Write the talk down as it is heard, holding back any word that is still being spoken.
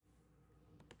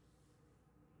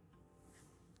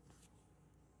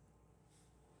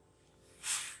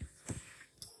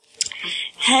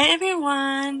Hey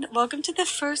everyone, welcome to the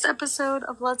first episode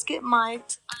of Let's Get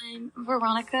Mic'd. I'm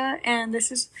Veronica and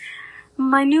this is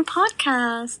my new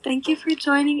podcast. Thank you for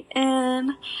joining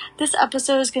in. This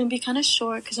episode is going to be kind of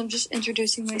short because I'm just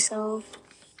introducing myself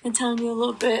and telling you a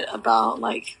little bit about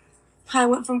how I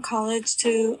went from college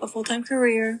to a full-time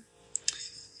career.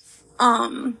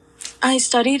 I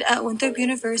studied at Winthrop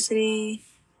University.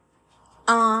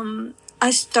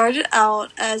 I started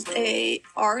out as a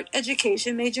art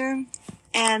education major,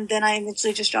 and then I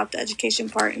eventually just dropped the education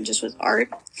part and just was art.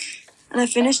 And I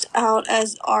finished out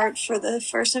as art for the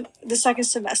second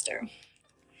semester.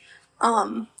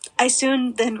 I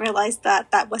soon then realized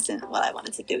that wasn't what I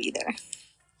wanted to do either.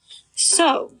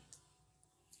 So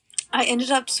I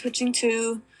ended up switching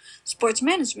to sports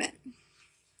management. And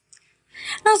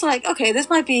I was like, okay, this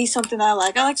might be something that I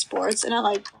like. I like sports and I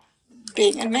like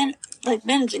being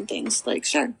managing things.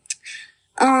 Sure.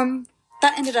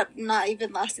 That ended up not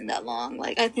even lasting that long.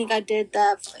 I think I did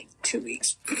that for 2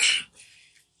 weeks.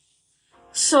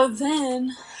 So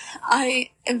then I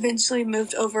eventually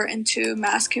moved over into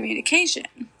mass communication.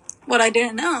 What I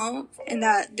didn't know in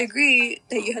that degree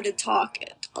that you had to talk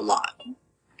a lot. And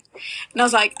I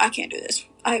was like, I can't do this.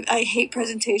 I hate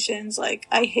presentations. I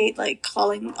hate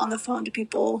calling on the phone to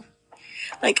people.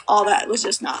 All that was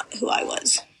just not who I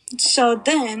was. So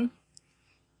then,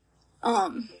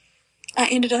 I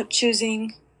ended up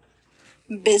choosing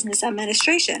business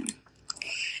administration.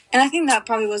 And I think that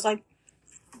probably was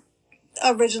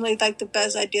originally the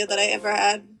best idea that I ever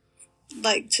had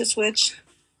to switch,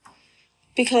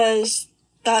 because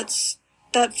that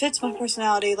fits my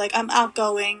personality. I'm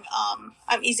outgoing,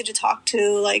 I'm easy to talk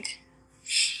to.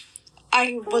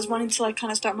 I was wanting to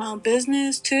kind of start my own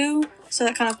business too, so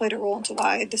that kind of played a role into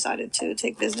why I decided to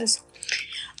take business.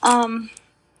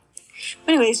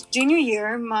 But anyways, junior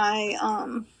year, my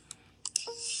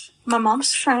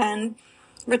mom's friend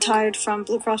retired from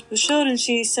Blue Cross Blue Shield, and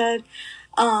she said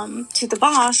to the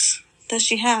boss that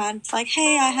she had,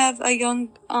 hey, I have a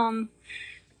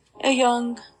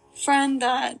young friend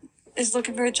that is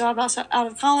looking for a job out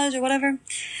of college or whatever.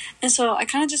 And so I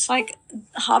kind of just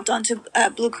hopped onto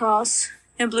at Blue Cross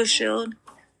and Blue Shield.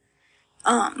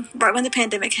 Right when the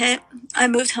pandemic hit, I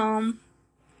moved home.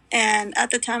 And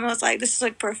at the time I was like, this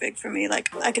is perfect for me. I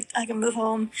can move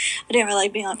home. I didn't really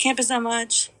like being on campus that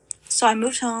much. So I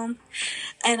moved home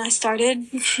and I started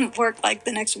work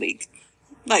the next week.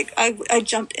 I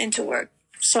jumped into work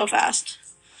so fast.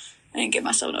 I didn't give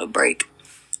myself no break.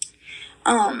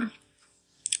 So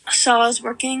I was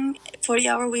working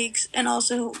 40-hour weeks and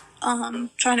also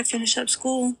trying to finish up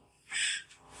school.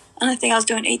 And I think I was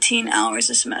doing 18 hours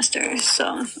a semester.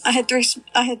 So I had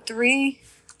three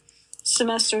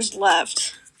semesters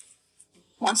left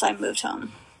once I moved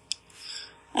home.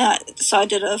 So I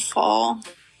did a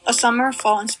summer,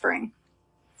 fall, and spring.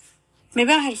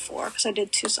 Maybe I had 4 because I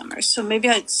did 2 summers. So maybe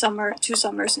I had 2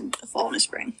 summers in the fall and the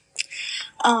spring.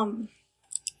 And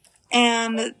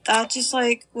that just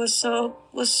was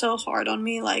so hard on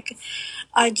me.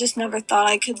 I just never thought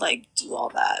I could do all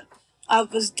that. I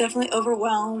was definitely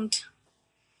overwhelmed.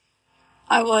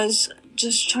 I was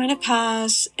just trying to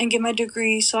pass and get my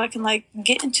degree so I can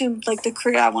get into the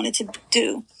career I wanted to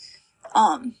do.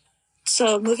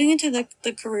 So moving into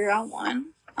the career I want,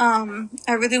 I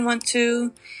really want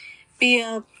to be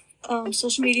a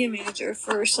social media manager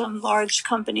for some large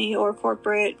company or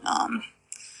corporate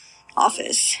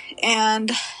office.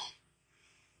 And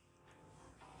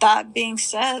that being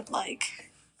said,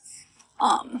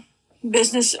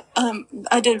 business,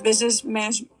 I did business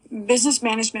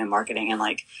management marketing, and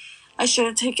I should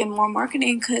have taken more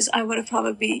marketing because I would have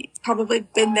probably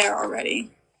been there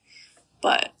already,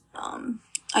 but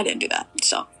I didn't do that.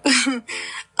 So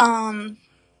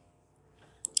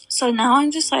so now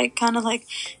I'm just kind of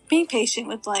being patient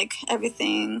with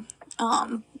everything,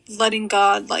 letting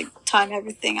God time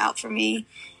everything out for me,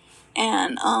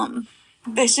 and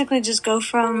basically just go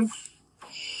from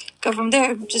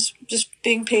there, just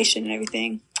being patient and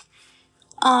everything.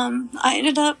 I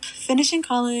ended up finishing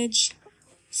college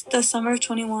the summer of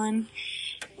 21,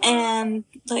 and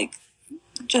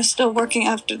just still working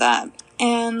after that.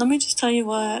 And let me just tell you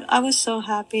what, I was so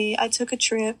happy. I took a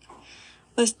trip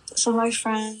with some of my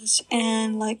friends,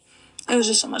 and it was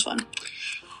just so much fun.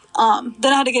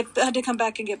 Then I had to come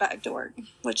back and get back to work,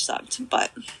 which sucked.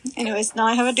 But anyways, now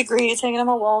I have a degree. It's hanging on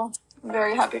my wall. I'm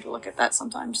very happy to look at that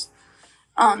sometimes.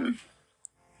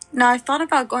 Now I thought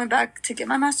about going back to get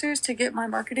my master's, to get my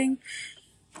marketing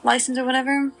license or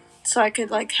whatever, so I could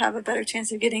have a better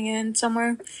chance of getting in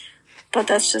somewhere. But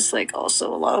that's just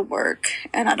also a lot of work,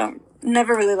 and I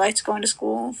never really liked going to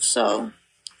school, so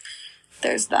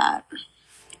there's that.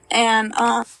 And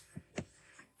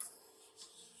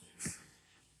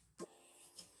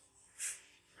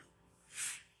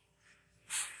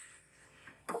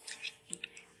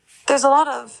there's a lot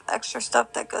of extra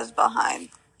stuff that goes behind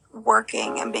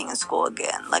working and being in school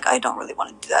again. Like, I don't really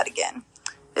want to do that again.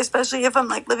 Especially if I'm,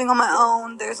 like, living on my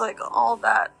own. There's, like, all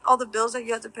the bills that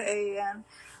you have to pay, and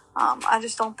I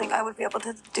just don't think I would be able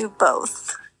to do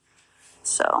both.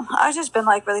 So, I've just been,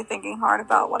 like, really thinking hard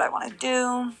about what I want to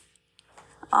do.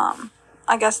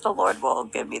 I guess the Lord will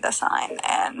give me the sign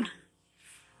and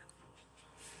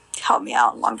help me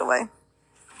out along the way.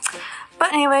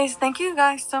 But anyways, thank you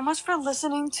guys so much for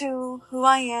listening to who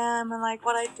I am and, like,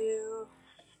 what I do.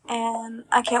 And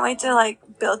I can't wait to,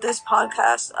 like, build this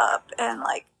podcast up and,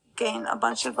 like, gain a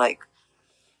bunch of, like,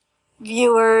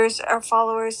 viewers or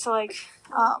followers to, like,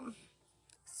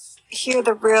 hear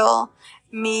the real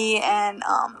me and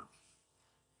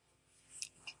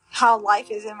how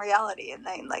life is in reality. And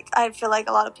then, like, I feel like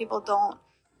a lot of people don't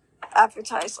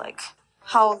advertise, like,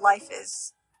 how life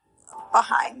is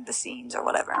behind the scenes or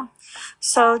whatever.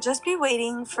 So just be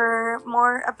waiting for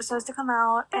more episodes to come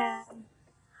out, and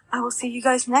I will see you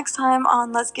guys next time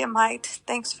on Let's Get Mic'd.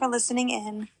 Thanks for listening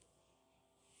in.